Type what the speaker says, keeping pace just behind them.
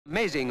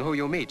Amazing who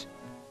you meet.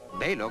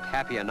 They look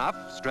happy enough,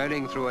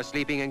 strolling through a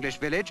sleeping English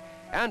village,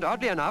 and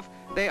oddly enough,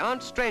 they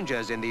aren't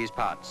strangers in these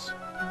parts.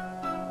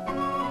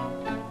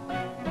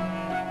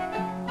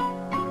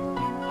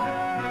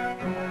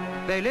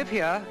 They live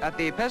here at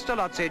the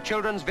Pestalozzi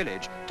Children's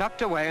Village,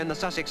 tucked away in the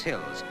Sussex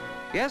hills.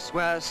 Yes,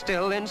 we're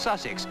still in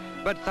Sussex,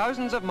 but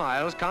thousands of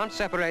miles can't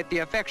separate the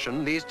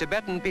affection these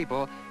Tibetan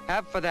people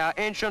have for their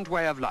ancient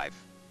way of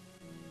life.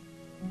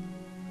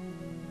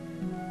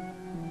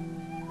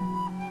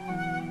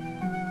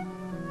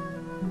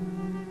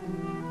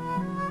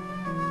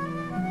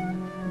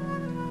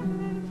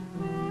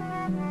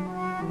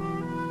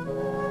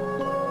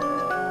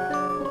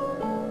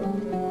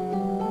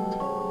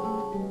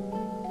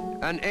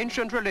 An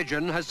ancient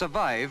religion has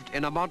survived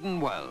in a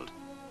modern world.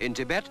 In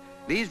Tibet,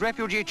 these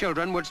refugee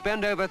children would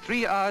spend over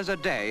 3 hours a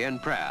day in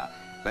prayer,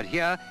 but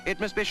here it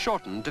must be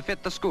shortened to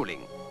fit the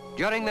schooling.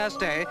 During their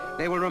stay,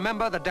 they will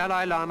remember the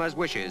Dalai Lama's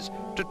wishes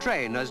to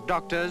train as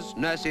doctors,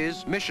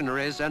 nurses,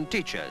 missionaries and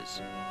teachers.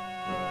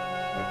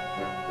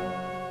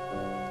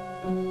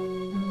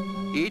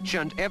 Each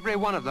and every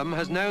one of them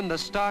has known the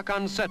stark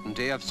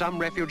uncertainty of some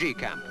refugee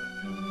camp.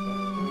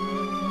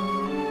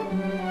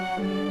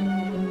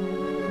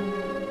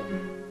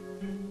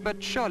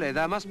 But surely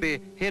there must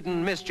be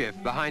hidden mischief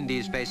behind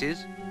these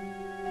faces.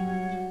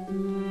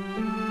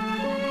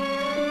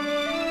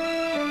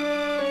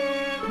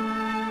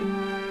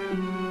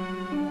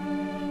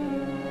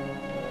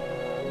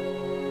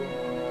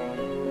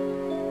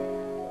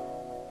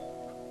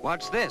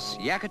 What's this?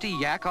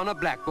 Yakety yak on a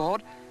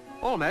blackboard?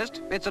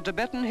 Almost. It's a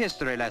Tibetan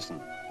history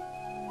lesson.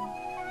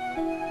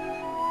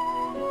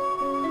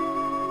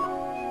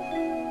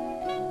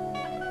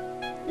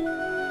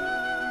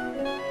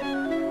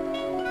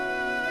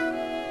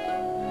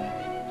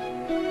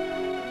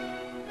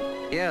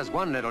 Here's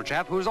one little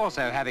chap who's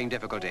also having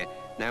difficulty.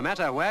 No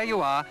matter where you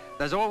are,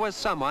 there's always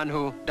someone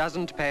who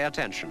doesn't pay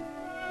attention.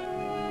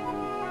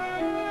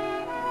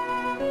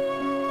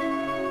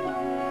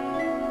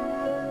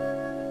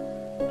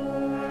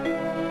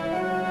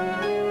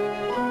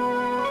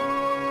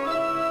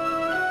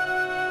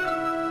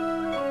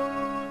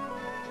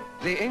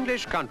 The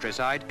English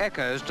countryside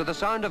echoes to the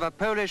sound of a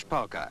Polish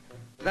polka.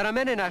 There are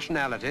many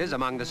nationalities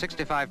among the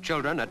 65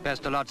 children at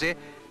Pestalozzi,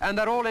 and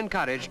they're all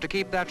encouraged to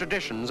keep their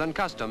traditions and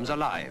customs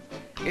alive.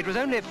 It was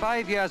only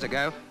 5 years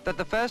ago that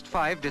the first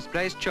 5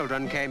 displaced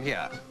children came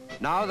here.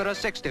 Now there are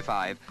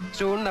 65.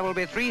 Soon there will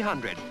be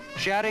 300,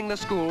 sharing the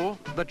school,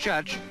 the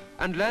church,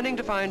 and learning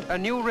to find a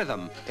new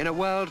rhythm in a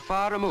world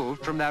far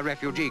removed from their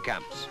refugee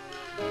camps.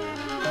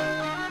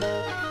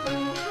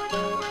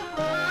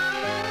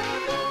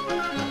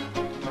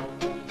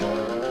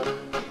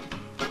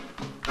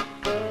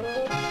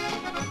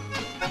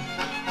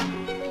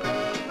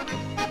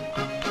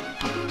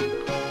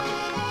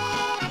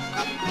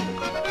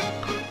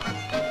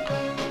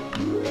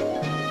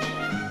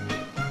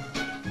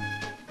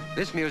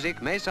 This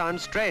music may sound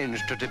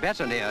strange to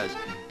Tibetan ears,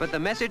 but the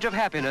message of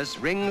happiness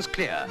rings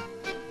clear.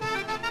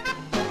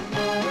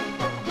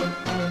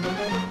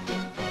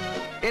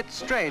 It's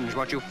strange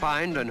what you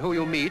find and who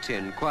you meet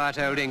in quiet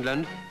old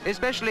England,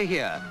 especially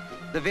here,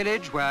 the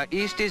village where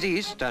east is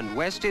east and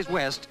west is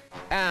west,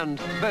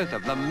 and both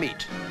of them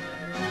meet.